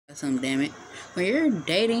Something, damn it. When you're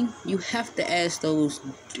dating, you have to ask those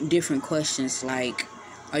different questions. Like,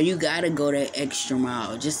 or you gotta go that extra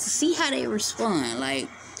mile just to see how they respond. Like,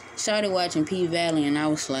 started watching P Valley, and I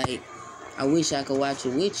was like, I wish I could watch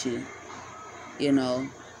it with you. You know,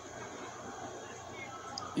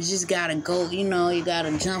 you just gotta go. You know, you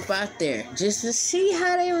gotta jump out there just to see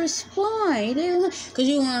how they respond. Because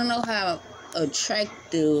you want to know how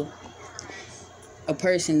attractive a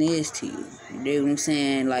person is to you. You know what I'm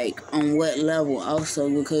saying? Like, on what level also,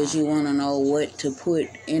 because you want to know what to put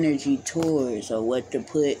energy towards or what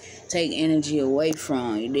to take energy away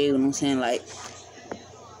from. You know what I'm saying? Like,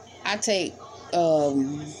 I take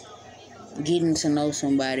getting to know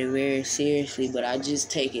somebody very seriously, but I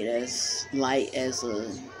just take it as light as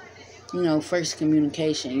a, first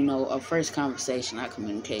communication, a first conversation, not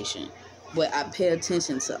communication. But I pay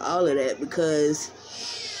attention to all of that because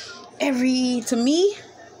to me,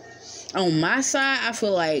 on my side, I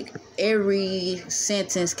feel like every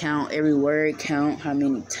sentence count, every word count, how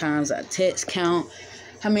many times I text count,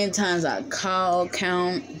 how many times I call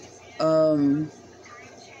count, and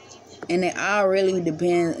it all really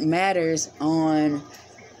matters on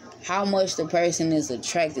how much the person is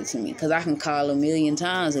attracted to me. Because I can call a million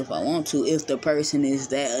times if I want to, if the person is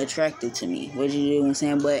that attracted to me. What you know what I'm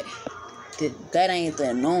saying? But that ain't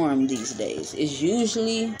the norm these days. It's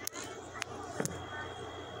usually...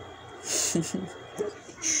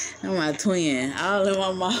 I'm my twin, all in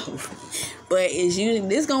my mouth. But it's usually,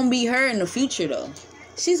 this gonna be her in the future though.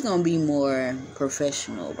 She's gonna be more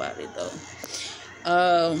professional about it though.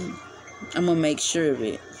 I'm gonna make sure of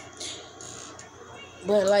it.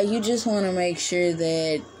 But like, you just want to make sure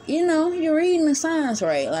that you're reading the signs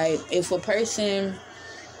right. Like, if a person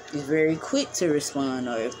is very quick to respond,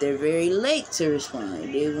 or if they're very late to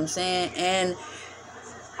respond, you know what I'm saying? And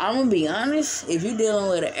I'm gonna be honest, if you're dealing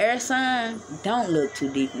with an air sign, don't look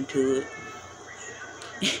too deep into it.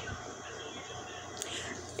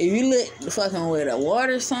 If you look fucking with a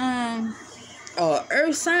water sign or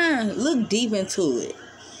earth sign, look deep into it.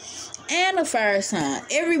 And a fire sign.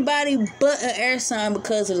 Everybody but an air sign,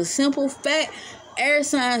 because of the simple fact, air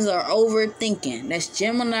signs are overthinking. That's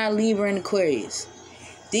Gemini, Libra, and Aquarius.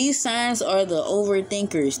 These signs are the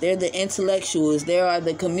overthinkers. They're the intellectuals. They are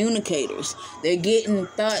the communicators. They're getting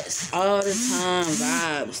thoughts all the time,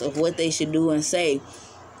 vibes of what they should do and say.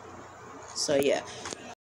 So, yeah.